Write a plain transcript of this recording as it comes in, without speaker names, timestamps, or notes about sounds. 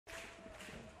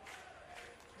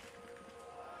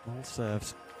All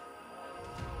serves.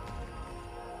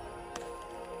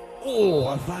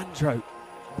 Oh, Evandro.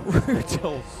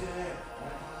 Brutal.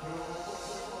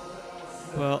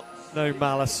 Well, no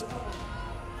malice.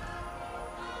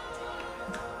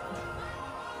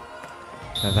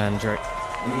 Evandro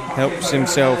helps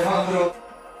himself.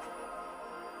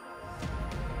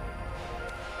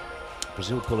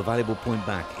 Brazil pull a valuable point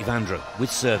back. Evandro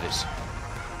with service.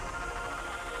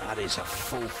 That is a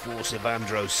full force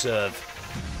Evandro serve.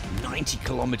 90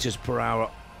 kilometers per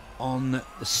hour on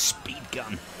the speed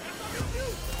gun.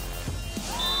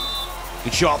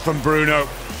 Good shot from Bruno.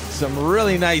 Some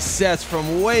really nice sets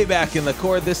from way back in the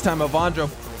court. This time Evandro.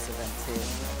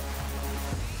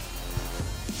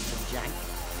 Jinjiang.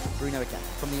 Bruno again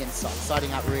from the inside,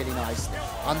 siding out really nicely.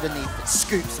 Underneath it,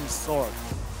 scoops and Sørum.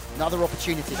 Another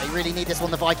opportunity. They really need this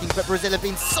one, the Vikings, but Brazil have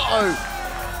been so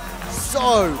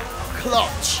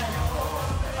clutch.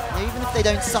 And even if they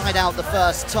don't side out the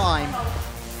first time,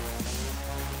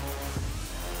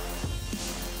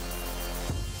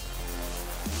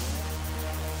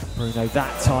 Bruno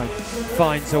that time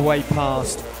finds a way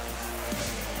past.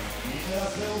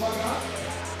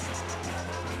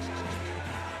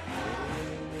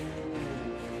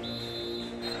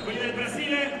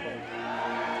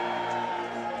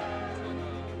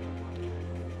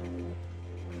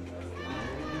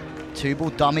 two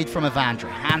ball dummied from Evandro.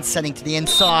 Hand setting to the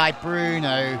inside.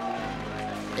 Bruno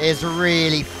is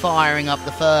really firing up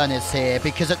the furnace here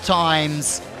because at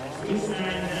times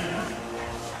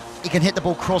he can hit the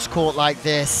ball cross court like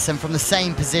this, and from the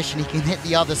same position he can hit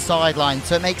the other sideline,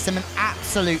 so it makes him an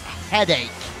absolute headache,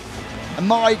 a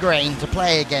migraine to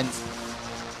play against.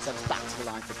 Sends back to the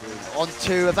line for Bruno. On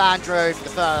to Evandro for the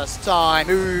first time.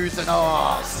 Oohs and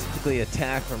ahs. Basically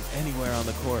attack from anywhere on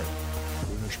the court.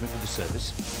 Bruno Schmidt with the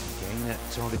service. Again,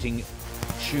 targeting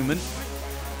Xiamen.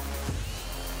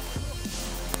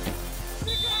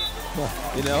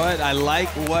 You know what? I like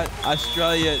what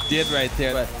Australia did right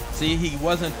there. But see, he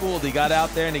wasn't fooled. He got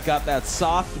out there and he got that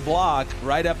soft block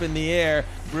right up in the air.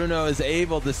 Bruno is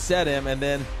able to set him, and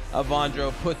then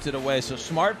Evandro puts it away. So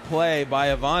smart play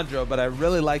by Evandro, but I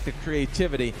really like the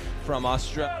creativity from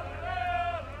Australia.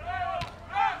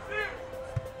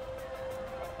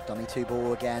 Dummy two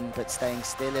ball again, but staying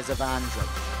still is Evandro.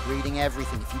 Reading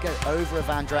everything. If you go over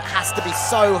Evandro, it has to be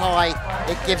so high,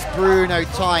 it gives Bruno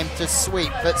time to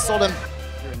sweep. But Sørum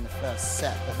during the first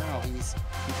set, but now he's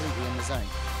completely in the zone.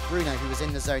 Bruno, who was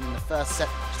in the zone in the first set,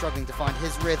 struggling to find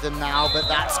his rhythm now, but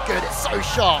that's good, it's so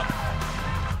sharp.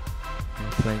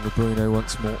 And playing with Bruno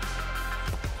once more.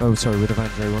 Oh, sorry, with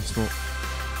Evandro once more.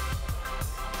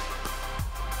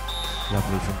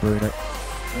 Lovely from Bruno.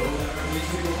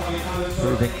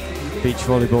 Proving beach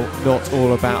volleyball not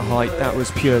all about height, that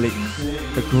was purely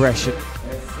aggression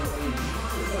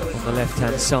on the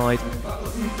left-hand side.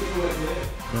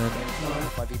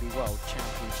 VB World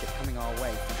Championship coming our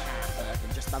way from Hamburg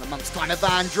in just about a month's time.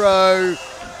 Evandro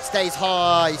stays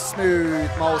high,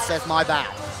 smooth. Mole says, my bad.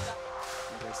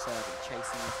 Evandro serving, chasing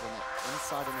into the net.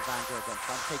 Inside on Evandro again,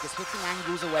 trying to take his hitting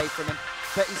angles away from him,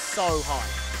 but he's so high.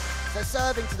 So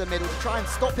serving to the middle to try and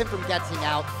stop him from getting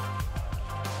out.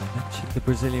 I mentioned the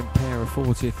Brazilian pair are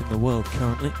 40th in the world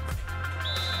currently.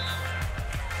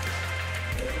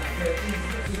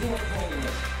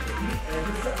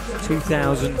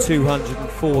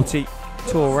 (2,240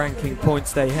 tour ranking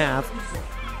points they have.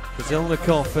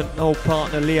 Zilnikov and old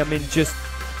partner Xiamen just.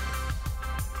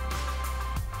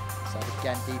 So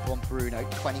again deep on Bruno,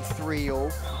 23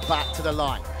 all, back to the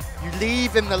line. You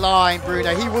leave him the line,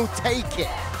 Bruno, he will take it.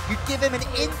 You give him an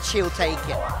inch, he'll take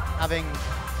it. Having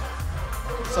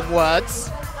some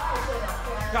words.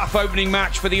 Tough opening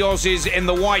match for the Aussies in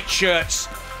the white shirts.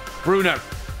 Bruno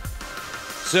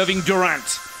serving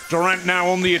Durant. Durant now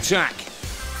on the attack.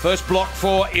 First block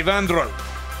for Evandro.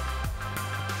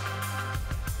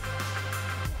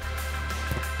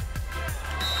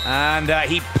 And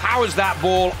he powers that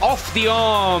ball off the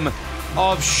arm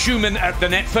of Xiamen at the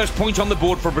net. First point on the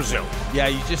board for Brazil. Yeah,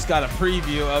 you just got a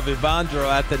preview of Evandro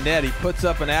at the net. He puts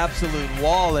up an absolute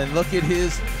wall, and look at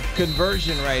his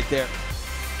conversion right there.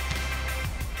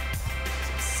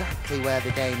 It's exactly where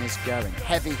the game is going.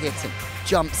 Heavy hitting,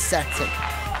 jump setting.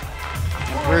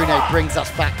 And Bruno brings us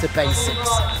back to basics.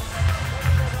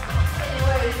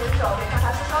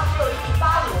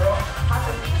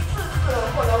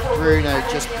 Bruno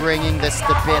just bringing the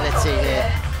stability here.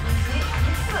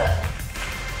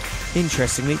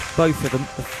 Interestingly, both of them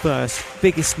the first,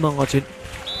 biggest margin,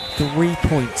 3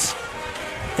 points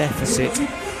deficit.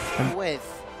 With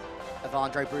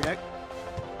Evandro, Bruno.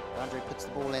 Evandro puts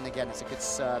the ball in again, it's a good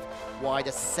serve.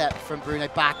 Wider set from Bruno,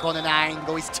 back on an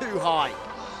angle, he's too high,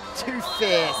 too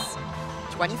fierce.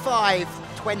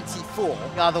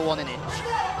 25-24, the other one an inch.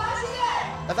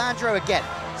 Evandro again,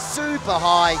 super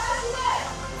high.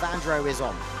 Evandro is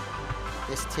on.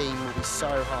 This team will be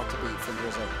so hard to beat from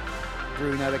Brazil.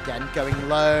 Bruno again, going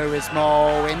low is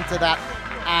Mole into that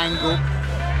angle.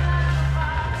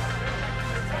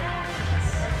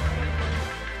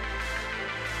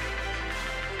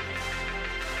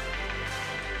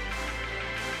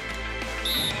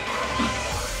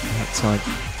 That time,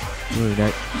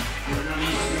 Bruno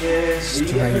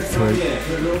straight through.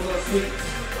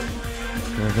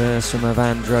 Reverse from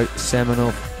Evandro,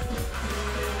 Semenov.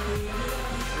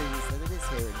 It is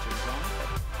here in Jinjiang.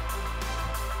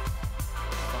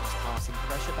 Fast passing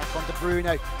pressure back onto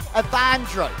Bruno.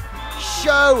 Evandro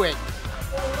showing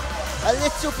a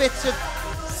little bit of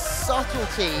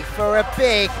subtlety for a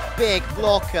big, big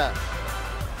blocker.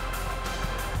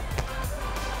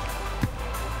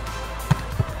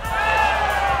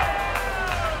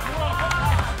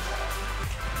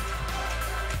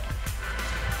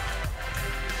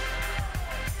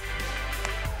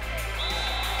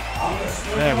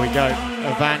 There we go.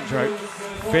 Evandro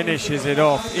finishes it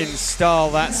off in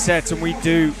style that set, and we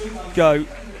do go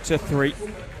to 3.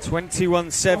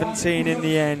 21-17 in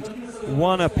the end,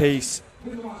 one apiece.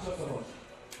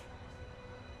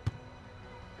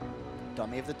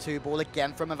 Dummy of the 2 ball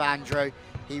again from Evandro.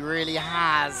 He really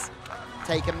has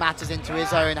taken matters into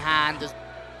his own hand.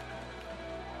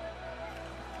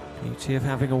 Beauty of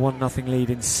having a 1-0 lead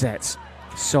in sets.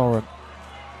 Sørum.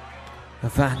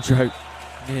 Evandro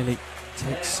nearly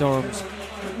takes Sørum's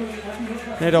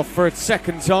head off for a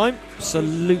second time.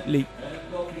 Absolutely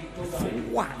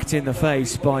whacked in the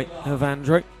face by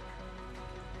Evandro.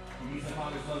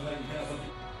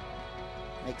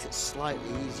 Makes it slightly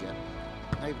easier.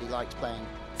 Nobody likes playing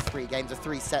 3 games of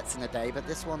 3 sets in a day, but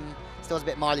this one still has a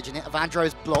bit of mileage in it.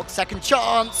 Evandro's blocked, second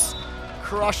chance,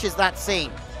 crushes that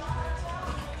seam.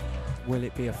 Will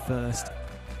it be a first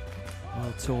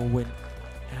World Tour win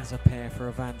as a pair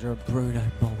for Evandro and Bruno?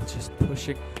 Mole just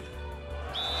pushing.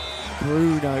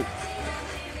 Bruno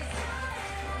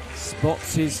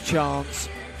spots his chance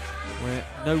where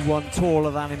no one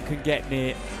taller than him can get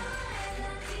near.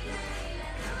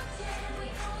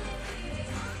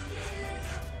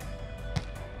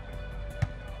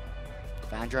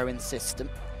 Evandro in system.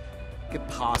 Good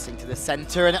passing to the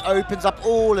centre, and it opens up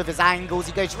all of his angles.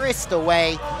 He goes wrist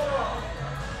away.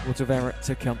 What of error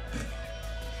to come.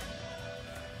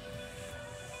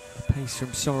 The pace from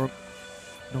Sørum,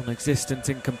 non-existent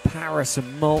in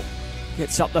comparison. Mole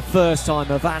gets up the first time.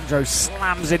 Evandro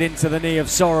slams it into the knee of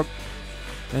Sørum.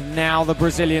 And now the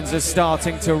Brazilians are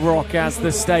starting to rock as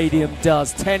the stadium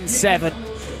does. 10-7.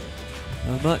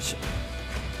 A much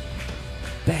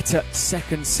better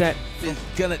second set. It's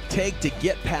gonna take to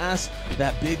get past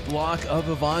that big block of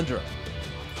Evandro.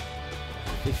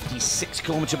 56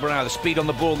 km/h, the speed on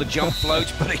the ball, the jump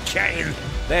float, but again,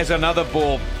 there's another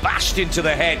ball bashed into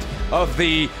the head of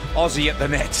the Aussie at the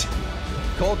net.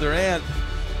 Cole Durant,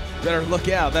 better look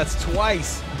out. That's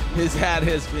twice his hat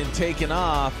has been taken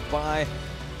off by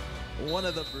one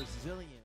of the Brazilians.